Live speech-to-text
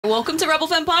Welcome to Rebel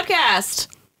Femme Podcast.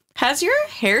 Has your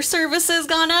hair services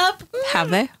gone up?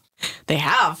 Have they? They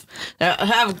have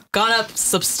gone up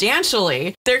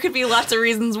substantially. There could be lots of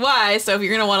reasons why. So if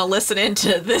you're going to want to listen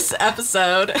into this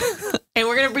episode, and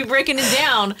we're going to be breaking it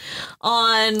down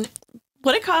on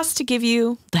what it costs to give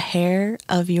you the hair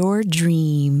of your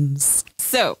dreams.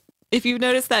 So if you've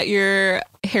noticed that your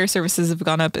hair services have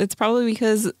gone up, it's probably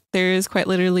because there is quite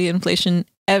literally inflation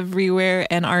everywhere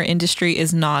and our industry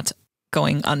is not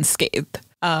going unscathed.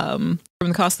 From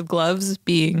the cost of gloves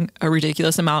being a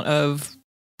ridiculous amount of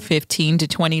 $15 to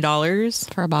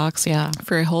 $20 For a box, yeah.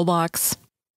 for a whole box.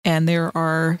 And there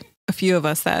are a few of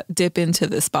us that dip into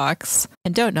this box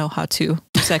and don't know how to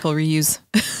recycle, reuse.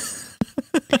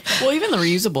 Well, even the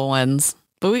reusable ones.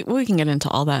 But we can get into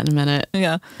all that in a minute.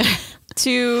 Yeah.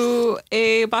 To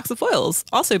a box of foils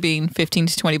also being 15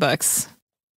 to 20 bucks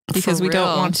because For we don't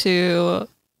real. want to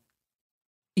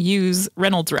use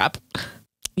Reynolds wrap.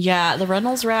 Yeah, the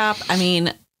Reynolds wrap. I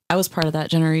mean, I was part of that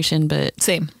generation, but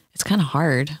Same. it's kind of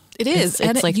hard. It is.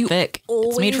 It's like thick.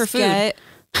 It's made for food. Get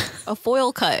a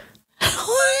foil cut.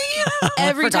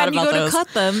 Every forgot time you about go those. to cut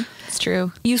them, It's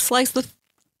true. you slice the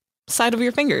side of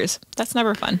your fingers. That's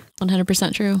never fun.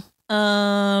 100% true.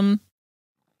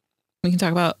 We can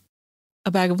talk about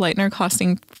a bag of lightener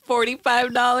costing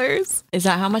 $45. Is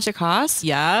that how much it costs?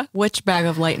 Yeah. Which bag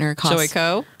of lightener costs?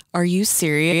 Joico, Are you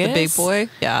serious? the big boy.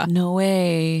 Yeah. No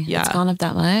way. Yeah. It's gone up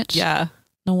that much? Yeah.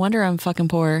 No wonder I'm fucking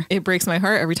poor. It breaks my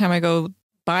heart every time I go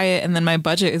buy it and then my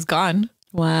budget is gone.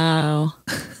 Wow.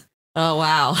 Oh,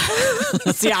 wow.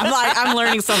 See, I'm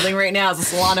learning something right now as a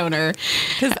salon owner.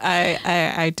 Because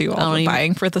I do all the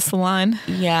buying for the salon.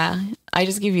 Yeah. I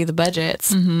just give you the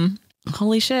budgets. Mm-hmm.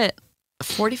 Holy shit.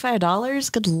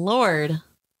 $45? Good Lord.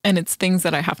 And it's things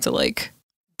that I have to like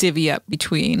divvy up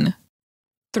between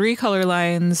 3 color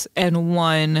lines and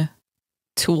 1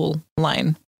 tool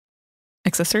line.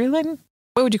 Accessory line?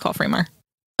 What would you call framer?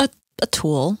 A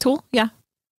tool. Tool? Yeah.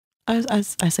 I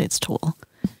say it's tool.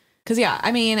 Because, yeah,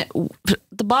 I mean,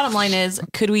 the bottom line is,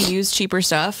 could we use cheaper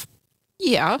stuff?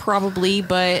 Yeah. Probably,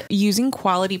 but using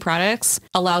quality products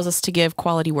allows us to give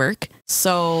quality work.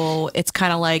 So it's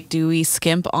kind of like, do we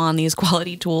skimp on these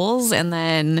quality tools and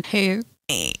then Hey,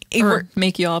 or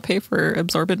make you all pay for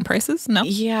absorbent prices? No.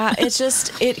 Yeah, it's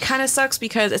just, it kind of sucks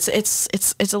because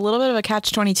it's a little bit of a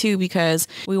catch-22 because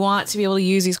we want to be able to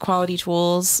use these quality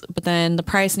tools, but then the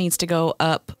price needs to go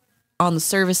up on the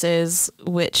services,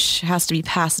 which has to be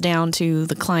passed down to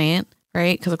the client,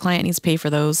 right? Because the client needs to pay for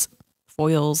those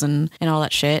foils and all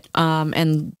that shit,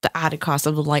 and the added cost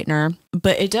of the lightener.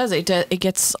 But it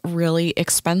gets really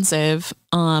expensive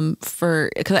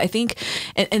because I think,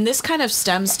 and this kind of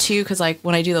stems too, because like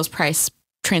when I do those price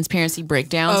transparency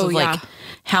breakdowns of like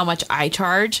how much I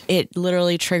charge, it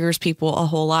literally triggers people a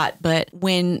whole lot. But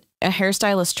when a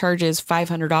hairstylist charges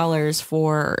 $500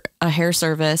 for a hair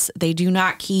service, they do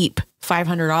not keep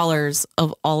 $500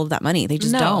 of all of that money. They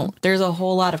just don't. There's a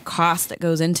whole lot of cost that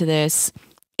goes into this.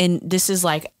 And this is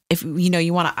like, if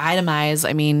you want to itemize,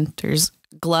 I mean, there's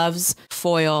gloves,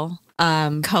 foil,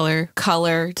 color,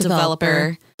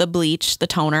 developer, the bleach, the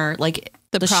toner, like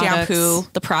the shampoo,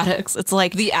 the products. It's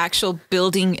like the actual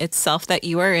building itself that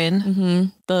you are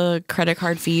in. The credit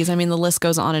card fees. I mean, the list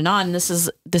goes on and on. And this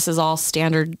is all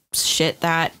standard shit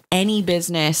that any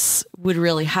business would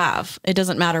really have. It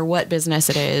doesn't matter what business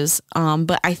it is.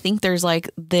 But I think there's like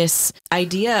this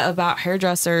idea about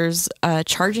hairdressers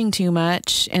charging too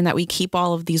much and that we keep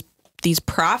all of these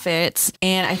profits.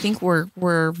 And I think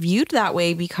we're viewed that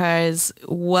way because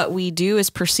what we do is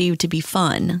perceived to be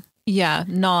fun. Yeah,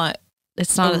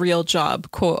 it's not a real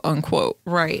job, quote unquote.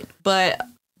 Right. But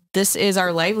this is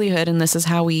our livelihood and this is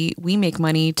how we make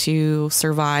money to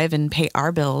survive and pay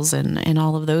our bills and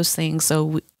all of those things.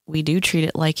 So we do treat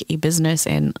it like a business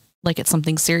and like it's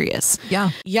something serious.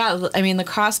 Yeah. Yeah. I mean, the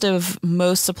cost of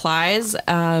most supplies,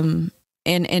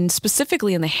 and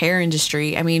specifically in the hair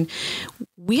industry, I mean,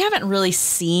 we haven't really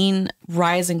seen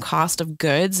rise in cost of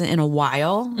goods in a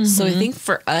while. So I think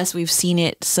for us, we've seen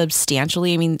it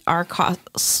substantially. I mean, our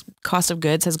cost of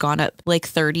goods has gone up like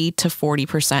 30 to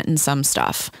 40% in some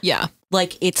stuff. Yeah.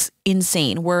 Like it's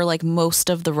insane. Where like most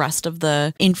of the rest of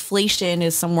the inflation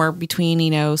is somewhere between,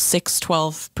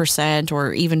 6-12%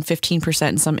 or even 15%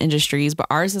 in some industries. But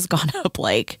ours has gone up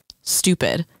like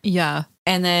stupid. Yeah.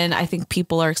 And then I think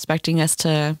people are expecting us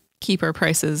to keep our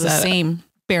prices the same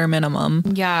bare minimum.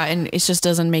 Yeah. And it just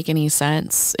doesn't make any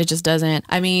sense. It just doesn't.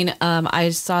 I mean,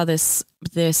 I saw this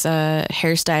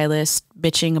hairstylist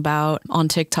bitching about on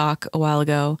TikTok a while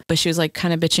ago, but she was like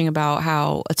kind of bitching about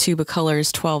how a tube of color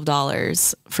is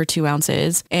 $12 for 2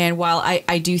 ounces. And while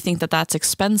I do think that that's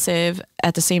expensive,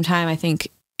 at the same time, I think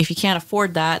if you can't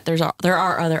afford that, there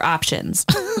are other options.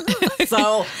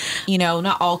 So,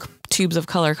 not all tubes of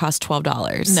color cost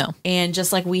 $12. No. And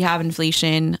just like we have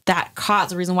inflation,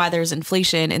 the reason why there's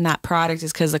inflation in that product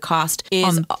is because the cost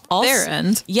is on also, their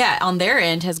end. Yeah, on their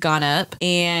end has gone up,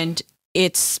 and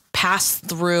it's passed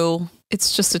through.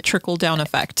 It's just a trickle down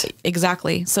effect.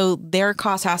 Exactly. So their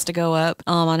cost has to go up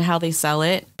on how they sell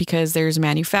it, because there's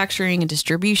manufacturing and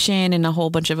distribution and a whole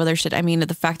bunch of other shit. I mean,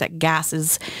 the fact that gas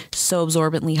is so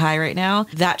absorbently high right now,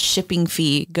 that shipping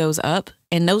fee goes up.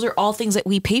 And those are all things that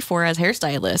we pay for as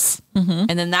hairstylists. Mm-hmm.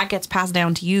 And then that gets passed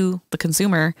down to you, the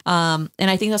consumer. And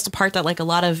I think that's the part that like a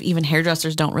lot of even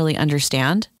hairdressers don't really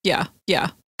understand. Yeah.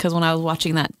 Yeah. Because when I was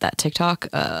watching that TikTok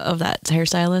of that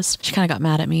hairstylist, she kind of got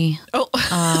mad at me. Oh.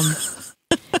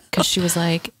 Because she was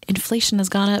like, inflation has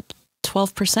gone up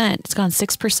 12%. It's gone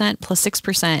 6% plus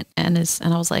 6%. And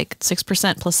I was like,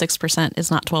 6% plus 6%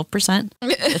 is not 12%.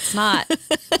 It's not.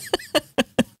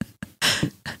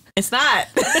 It's not.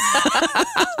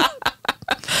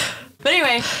 But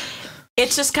anyway,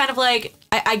 it's just kind of like,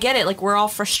 I get it. Like, we're all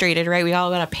frustrated, right? We all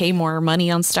got to pay more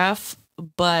money on stuff.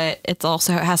 But it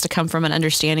has to come from an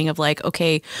understanding of like,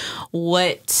 okay,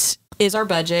 what is our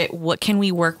budget? What can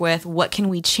we work with? What can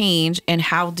we change? And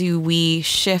how do we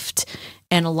shift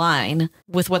and align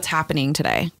with what's happening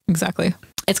today? Exactly.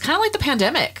 It's kind of like the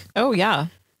pandemic. Oh, yeah.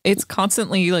 It's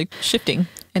constantly like shifting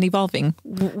and evolving.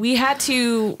 We had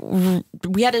to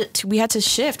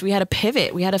shift. We had to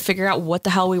pivot. We had to figure out what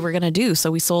the hell we were going to do. So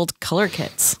we sold color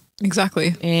kits.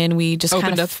 Exactly. And we just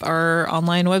opened up our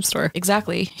online web store.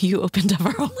 Exactly. You opened up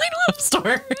our online web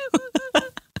store.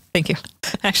 Thank you.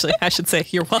 Actually, I should say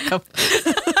you're welcome.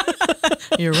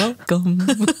 You're welcome.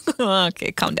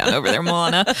 Okay, calm down over there,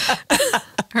 Moana.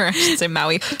 Or I should say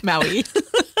Maui.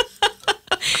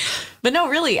 But no,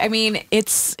 really, I mean,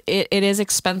 it is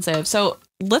expensive. So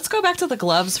let's go back to the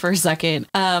gloves for a second.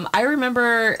 I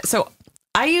remember, so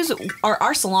I use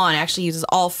our salon actually uses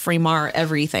all Fremar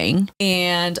everything,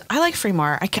 and I like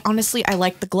Fremar. Honestly, I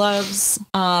like the gloves.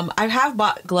 I have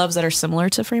bought gloves that are similar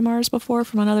to Fremar's before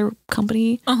from another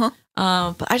company. But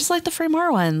I just like the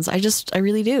Fremar ones. I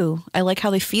really do. I like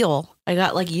how they feel. I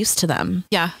got like used to them.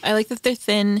 Yeah, I like that they're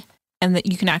thin and that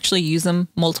you can actually use them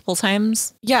multiple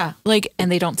times. Yeah, like,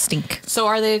 and they don't stink. So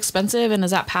are they expensive, and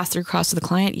does that pass through cost to the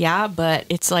client? Yeah, but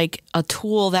it's like a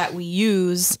tool that we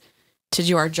use to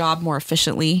do our job more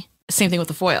efficiently. Same thing with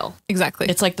the foil. Exactly.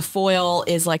 It's like the foil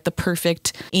is like the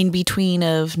perfect in between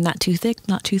of not too thick,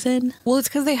 not too thin. Well, it's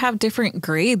because they have different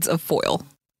grades of foil.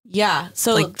 Yeah.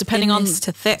 So like depending on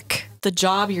to thick, the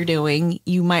job you're doing,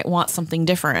 you might want something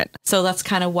different. So that's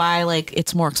kind of why like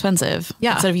it's more expensive.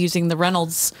 Yeah. Instead of using the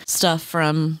Reynolds stuff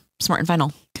from Smart and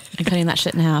Final and cutting that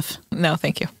shit in half. No,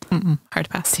 thank you. Hard to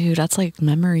pass. Dude, that's like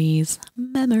memories.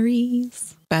 Bad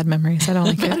memories. I don't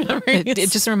like it. It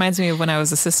just reminds me of when I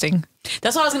was assisting.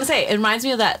 That's what I was going to say. It reminds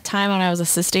me of that time when I was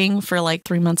assisting for like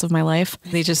 3 months of my life.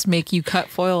 They just make you cut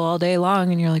foil all day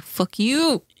long and you're like, fuck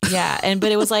you. Yeah.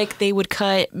 But it was like they would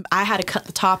I had to cut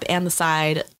the top and the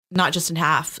side, not just in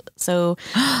half. So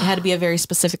it had to be a very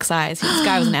specific size. This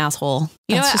guy was an asshole.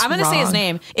 You know what? I'm going to say his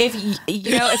name. If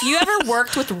you ever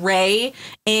worked with Ray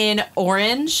in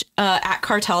Orange at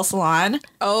Cartel Salon.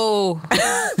 Oh,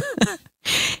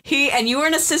 and you were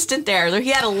an assistant there. He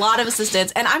had a lot of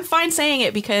assistants, and I'm fine saying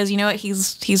it because you know what?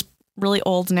 He's really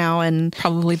old now and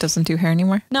probably doesn't do hair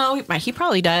anymore. No, he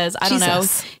probably does. I don't know.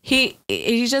 He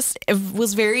just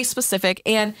was very specific,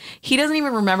 and he doesn't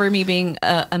even remember me being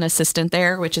an assistant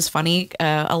there, which is funny.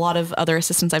 A lot of other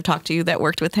assistants I've talked to that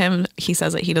worked with him, he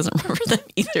says that he doesn't remember them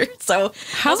either. So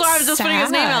that's why I was just putting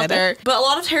his name out there. But a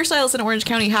lot of hairstylists in Orange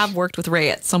County have worked with Ray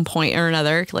at some point or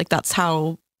another. Like that's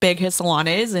how big his salon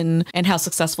is and how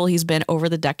successful he's been over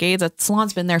the decades. That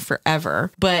salon's been there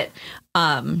forever. But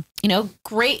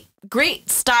great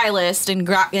stylist and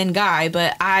guy,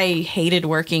 but I hated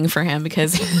working for him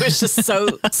because he was just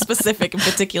so specific and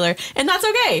particular. And that's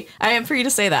okay. I am free to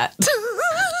say that.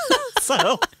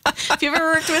 So if you've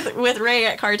ever worked with Ray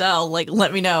at Cartel, like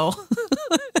let me know.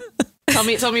 Tell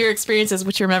me your experiences,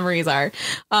 what your memories are.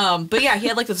 But yeah, he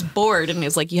had like this board and it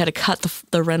was like you had to cut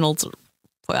the Reynolds.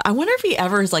 I wonder if he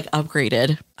ever is like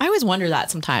upgraded. I always wonder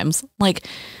that sometimes. Like,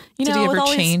 did he ever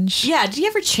change? Yeah, did he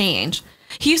ever change?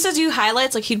 He used to do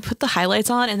highlights, like he'd put the highlights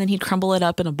on and then he'd crumble it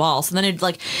up in a ball. So then it'd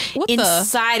like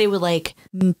it would like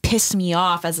piss me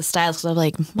off as a stylist because I'm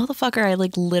like, motherfucker, I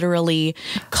like literally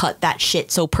cut that shit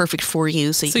so perfect for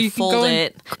you so you can fold go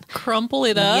it, and crumple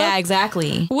it up. Yeah,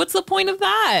 exactly. What's the point of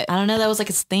that? I don't know. That was like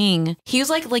his thing. He was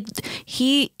like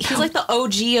he's like the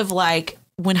OG of like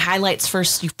when highlights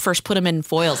you first put them in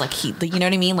foils, like you know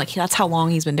what I mean? Like that's how long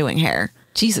he's been doing hair.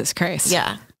 Jesus Christ.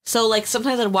 Yeah. So like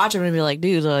sometimes I'd watch him and be like,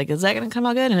 dude, like, is that gonna come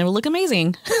out good? And it would look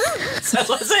amazing. So that's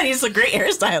what I said. He's a great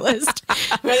hairstylist.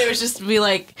 But it was just to be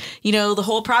like, you know, the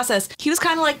whole process. He was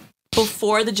kind of like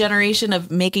before the generation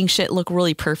of making shit look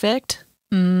really perfect.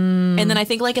 And then I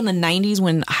think like in the 90s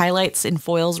when highlights and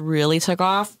foils really took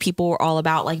off, people were all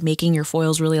about like making your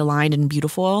foils really aligned and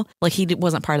beautiful. Like he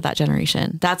wasn't part of that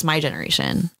generation. That's my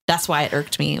generation. That's why it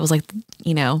irked me. It was like,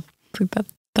 you know,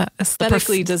 that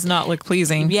aesthetically does not look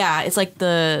pleasing. Yeah, it's like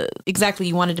exactly,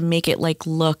 you wanted to make it like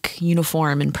look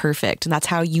uniform and perfect. And that's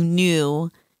how you knew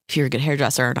if you're a good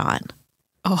hairdresser or not.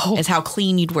 Oh. It's how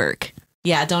clean you'd work.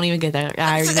 Yeah, don't even get there.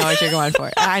 I already know what you're going for.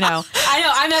 I know.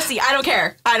 I'm messy. I don't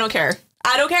care.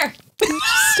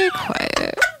 Just stay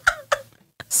quiet.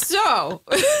 So,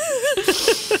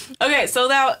 okay, so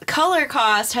that color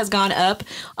cost has gone up.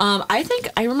 I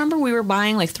remember we were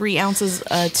buying like 3 ounces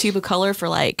tube of color for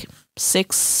like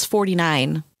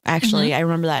 $6.49. Actually, I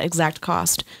remember that exact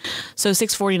cost. So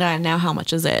 $6.49. Now, how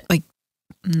much is it? Like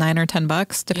 $9 or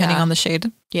 $10, depending on the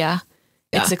shade. Yeah,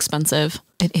 it's expensive.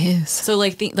 It is. So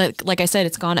like I said,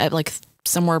 it's gone up like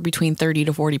somewhere between 30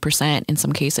 to 40% in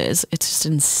some cases. It's just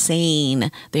insane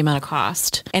the amount of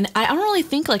cost. And I don't really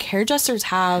think like hairdressers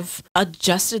have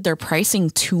adjusted their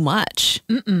pricing too much.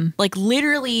 Like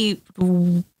literally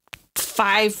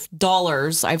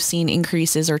 $5 I've seen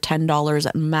increases or $10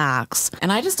 at max.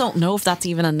 And I just don't know if that's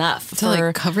even enough to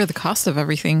like cover the cost of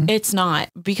everything. It's not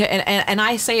because, and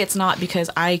I say it's not because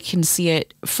I can see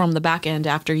it from the back end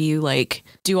after you like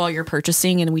do all your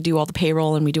purchasing and we do all the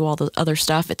payroll and we do all the other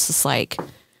stuff. It's just like,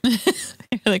 you're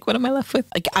like, what am I left with?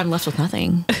 Like I'm left with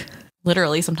nothing.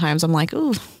 Literally, sometimes I'm like,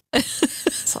 ooh,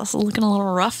 it's also looking a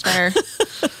little rough there.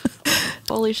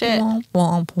 Holy shit.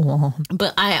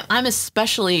 But I'm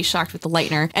especially shocked with the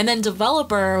lightener. And then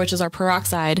developer, which is our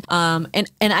peroxide. And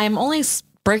I'm only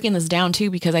breaking this down too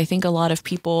because I think a lot of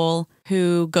people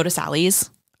who go to Sally's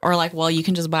are like, well, you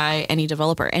can just buy any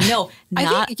developer. And no,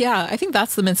 I think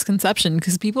that's the misconception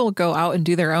because people go out and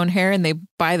do their own hair and they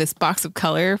buy this box of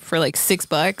color for like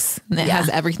 $6 and it has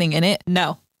everything in it.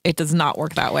 No, it does not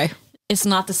work that way. It's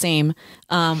not the same.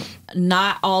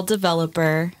 Not all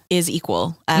developer is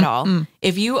equal at all.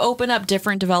 If you open up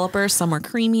different developers, some are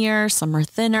creamier, some are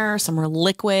thinner, some are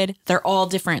liquid. They're all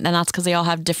different. And that's because they all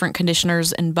have different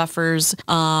conditioners and buffers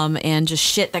and just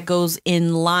shit that goes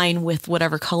in line with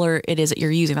whatever color it is that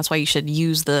you're using. That's why you should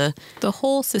use the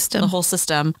whole system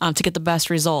to get the best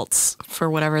results for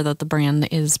whatever that the brand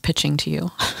is pitching to you.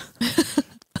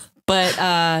 But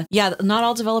yeah, not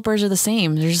all developers are the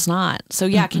same. They're just not. So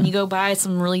yeah, can you go buy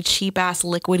some really cheap ass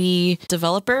liquidy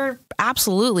developer?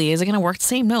 Absolutely. Is it going to work the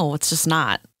same? No, it's just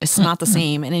not. It's not the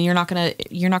same. And then you're not going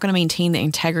to maintain the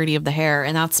integrity of the hair.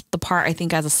 And that's the part I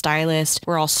think as a stylist,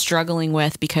 we're all struggling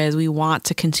with because we want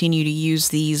to continue to use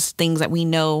these things that we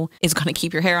know is going to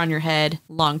keep your hair on your head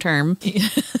long term.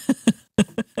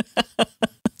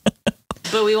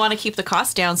 But we want to keep the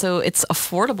cost down so it's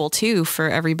affordable too for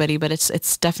everybody, but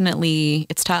it's definitely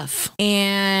tough.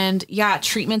 And yeah,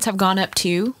 treatments have gone up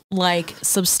too, like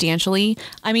substantially.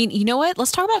 I mean, you know what?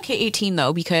 Let's talk about K18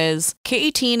 though, because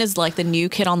K18 is like the new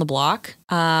kid on the block.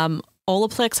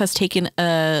 Olaplex has taken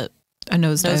a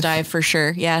nosedive for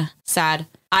sure. Yeah, sad.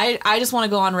 I just want to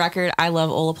go on record. I love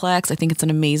Olaplex. I think it's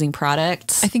an amazing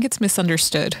product. I think it's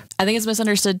misunderstood. I think it's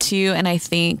misunderstood too. And I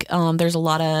think there's a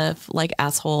lot of like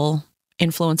asshole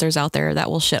influencers out there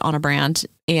that will shit on a brand.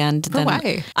 And then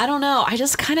why? I don't know. I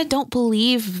just kind of don't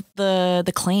believe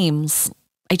the claims.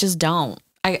 I just don't.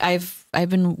 I've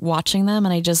been watching them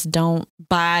and I just don't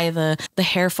buy the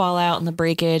hair fallout and the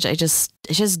breakage. I just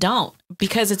don't,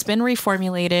 because it's been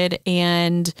reformulated,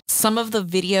 and some of the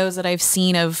videos that I've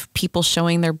seen of people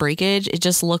showing their breakage, it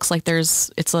just looks like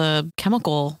it's a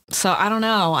chemical. So I don't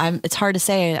know. It's hard to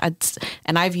say.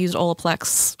 And I've used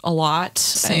Olaplex a lot.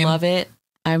 Same. I love it.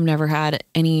 I've never had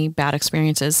any bad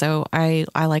experiences, so I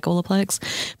like Olaplex.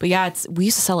 But yeah, we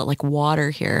used to sell it like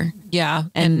water here. Yeah,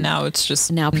 and now it's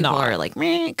just now people are like,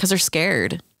 meh, because they're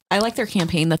scared. I like their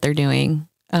campaign that they're doing.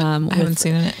 I haven't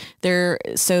seen it.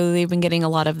 They've been getting a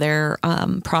lot of their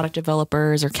product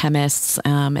developers or chemists,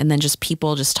 and then just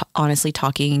people just honestly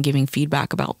talking and giving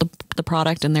feedback about the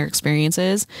product and their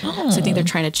experiences. So I think they're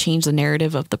trying to change the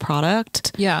narrative of the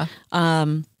product. Yeah.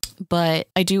 But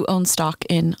I do own stock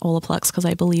in Olaplex because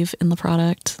I believe in the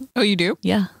product. Oh, you do?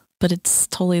 Yeah. But it's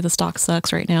totally, the stock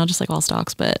sucks right now, just like all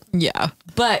stocks. But yeah.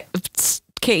 But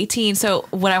K18. So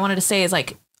what I wanted to say is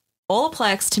like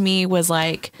Olaplex to me was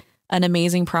like an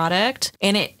amazing product,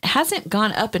 and it hasn't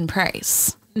gone up in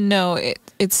price. No,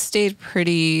 it stayed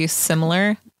pretty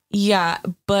similar. Yeah.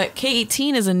 But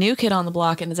K18 is a new kid on the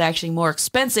block and is actually more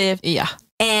expensive. Yeah.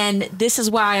 And this is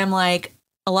why I'm like,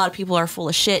 a lot of people are full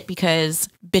of shit because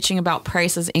bitching about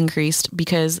prices increased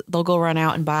because they'll go run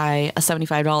out and buy a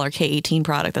 $75 K18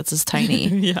 product that's this tiny.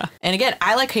 Yeah. And again,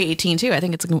 I like K18 too. I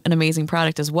think it's an amazing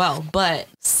product as well, but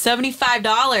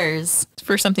 $75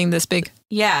 for something this big.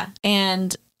 Yeah.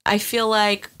 And I feel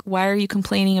like, why are you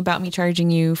complaining about me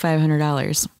charging you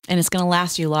 $500? And it's going to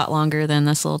last you a lot longer than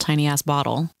this little tiny ass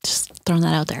bottle. Just throwing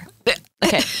that out there.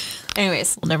 Okay.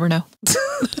 Anyways. We'll never know.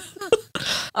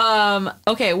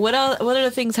 Okay. What other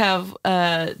things has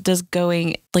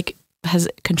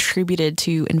contributed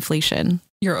to inflation?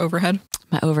 Your overhead.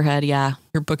 My overhead. Yeah.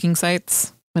 Your booking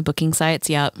sites. My booking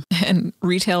sites. Yep. And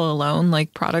retail alone,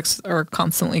 like products are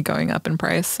constantly going up in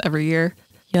price every year.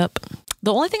 Yep.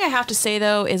 The only thing I have to say,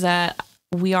 though, is that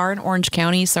we are in Orange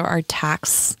County, so our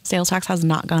sales tax has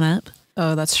not gone up.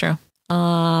 Oh, that's true.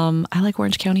 I like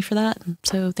Orange County for that.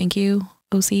 So thank you,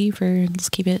 OC, for let's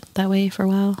keep it that way for a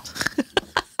while.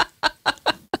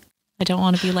 I don't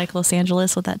want to be like Los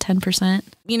Angeles with that 10%.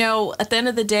 You know, at the end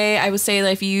of the day, I would say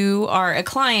that if you are a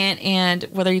client and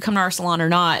whether you come to our salon or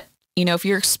not, you know, if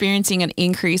you're experiencing an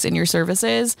increase in your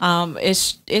services,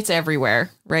 it's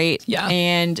everywhere, right? Yeah.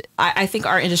 And I think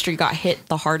our industry got hit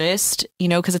the hardest, you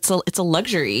know, because it's a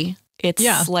luxury.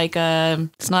 It's like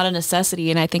it's not a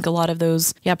necessity. And I think a lot of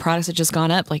those, products have just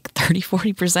gone up like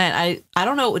 30-40%. I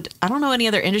don't know any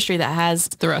other industry that has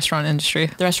the restaurant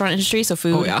industry. So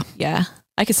food. Oh, yeah. Yeah.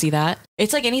 I could see that.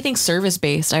 It's like anything service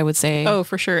based, I would say. Oh,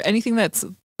 for sure. Anything that's,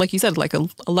 like you said, like a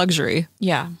luxury.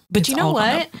 Yeah. But you know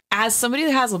what? As somebody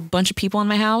that has a bunch of people in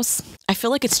my house, I feel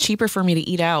like it's cheaper for me to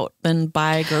eat out than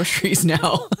buy groceries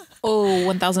now. Oh,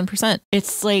 1000%.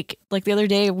 It's like the other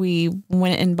day we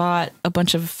went and bought a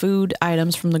bunch of food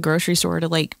items from the grocery store to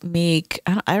like make,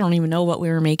 I don't even know what we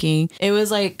were making. It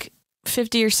was like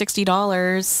 $50 or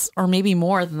 $60 or maybe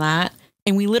more than that.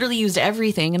 And we literally used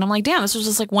everything. And I'm like, damn, this was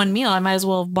just like one meal. I might as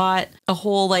well have bought a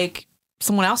whole, like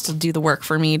someone else to do the work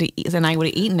for me to eat, then I would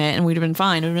have eaten it and we'd have been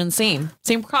fine. It would have been the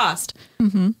same cost.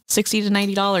 $60 to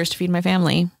 $90 to feed my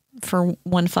family for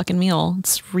one fucking meal.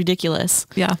 It's ridiculous.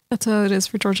 Yeah, that's how it is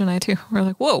for George and I too. We're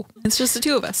like, whoa, it's just the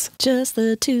two of us. Just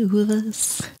the two of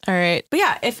us. All right. But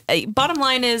yeah, if bottom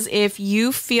line is, if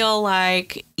you feel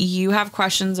like you have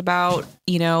questions about,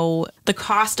 you know, the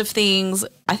cost of things,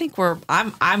 I think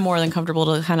I'm more than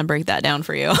comfortable to kind of break that down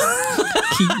for you.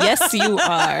 Yes, you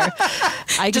are.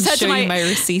 I can just show you my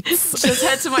receipts. Just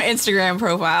head to my Instagram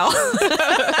profile.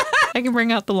 I can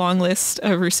bring out the long list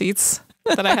of receipts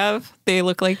that I have. They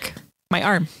look like my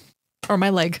arm or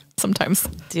my leg sometimes.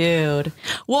 Dude.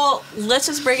 Well, let's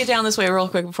just break it down this way real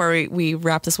quick before we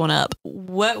wrap this one up.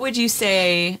 What would you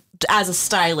say as a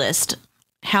stylist?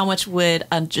 How much would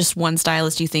just one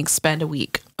stylist, do you think, spend a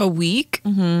week? A week?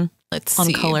 Mm-hmm. Let's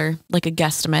see. On color, like a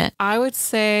guesstimate. I would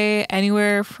say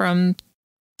anywhere from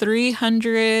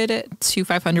 $300 to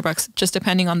 $500, just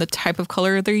depending on the type of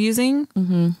color they're using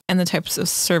and the types of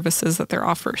services that they're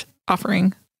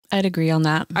offering. I'd agree on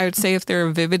that. I would say if they're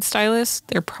a vivid stylist,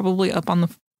 they're probably up on the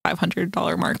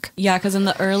 $500 mark. Yeah, because in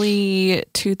the early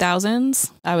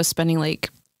 2000s, I was spending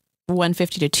like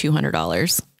 $150 to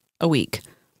 $200 a week.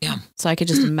 Yeah. So I could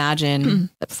just imagine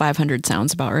that 500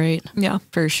 sounds about right. Yeah,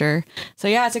 for sure. So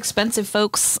yeah, it's expensive,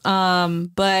 folks.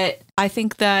 But I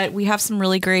think that we have some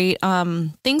really great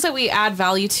things that we add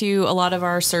value to a lot of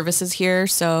our services here.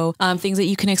 So things that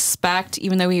you can expect,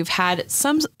 even though we've had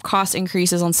some cost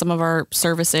increases on some of our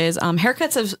services.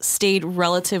 Haircuts have stayed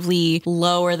relatively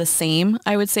low or the same,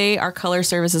 I would say. Our color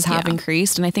services have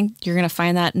increased. And I think you're going to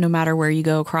find that no matter where you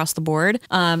go across the board.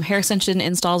 Hair extension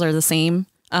installs are the same.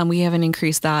 We haven't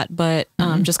increased that, but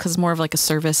just because it's more of like a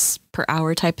service per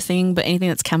hour type of thing. But anything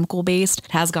that's chemical based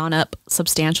has gone up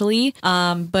substantially.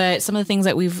 But some of the things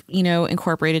that we've,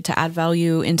 incorporated to add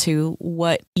value into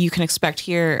what you can expect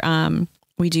here,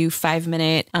 we do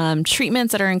 5-minute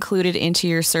treatments that are included into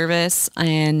your service.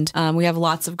 And we have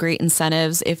lots of great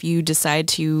incentives if you decide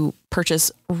to purchase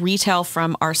retail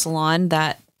from our salon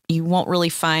that you won't really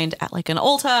find at like an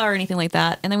Ulta or anything like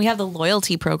that. And then we have the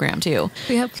loyalty program too.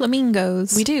 We have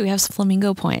flamingos. We do. We have some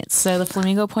flamingo points. So the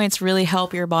flamingo points really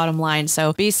help your bottom line.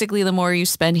 So basically the more you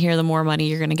spend here, the more money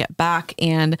you're going to get back.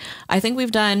 And I think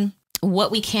we've done what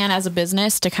we can as a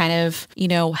business to kind of,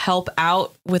 help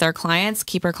out with our clients,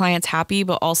 keep our clients happy,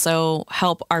 but also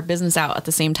help our business out at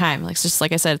the same time. Like, just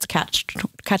like I said, it's a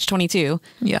catch 22.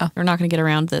 Yeah. We're not going to get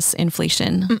around this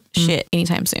inflation shit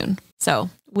anytime soon. So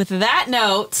with that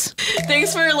note,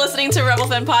 thanks for listening to Rebel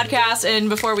Femme Podcast. And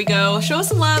before we go, show us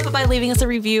some love by leaving us a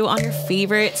review on your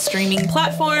favorite streaming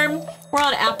platform. We're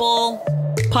on Apple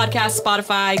Podcasts,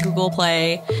 Spotify, Google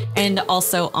Play, and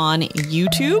also on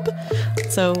YouTube.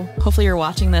 So hopefully you're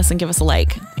watching this and give us a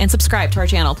like and subscribe to our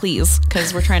channel, please,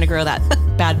 because we're trying to grow that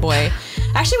bad boy.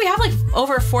 Actually, we have like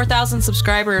over 4,000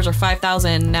 subscribers or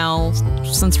 5,000 now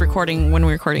since when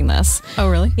we're recording this. Oh,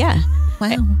 really? Yeah.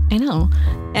 Wow. I know.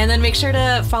 And then make sure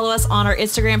to follow us on our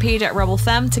Instagram page at Rebel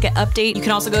Femme to get update. You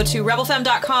can also go to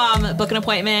rebelfemme.com, book an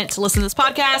appointment to listen to this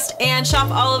podcast, and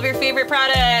shop all of your favorite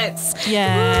products.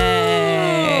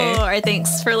 Yay. Woo! All right,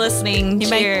 thanks for listening. Bye.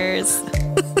 Cheers.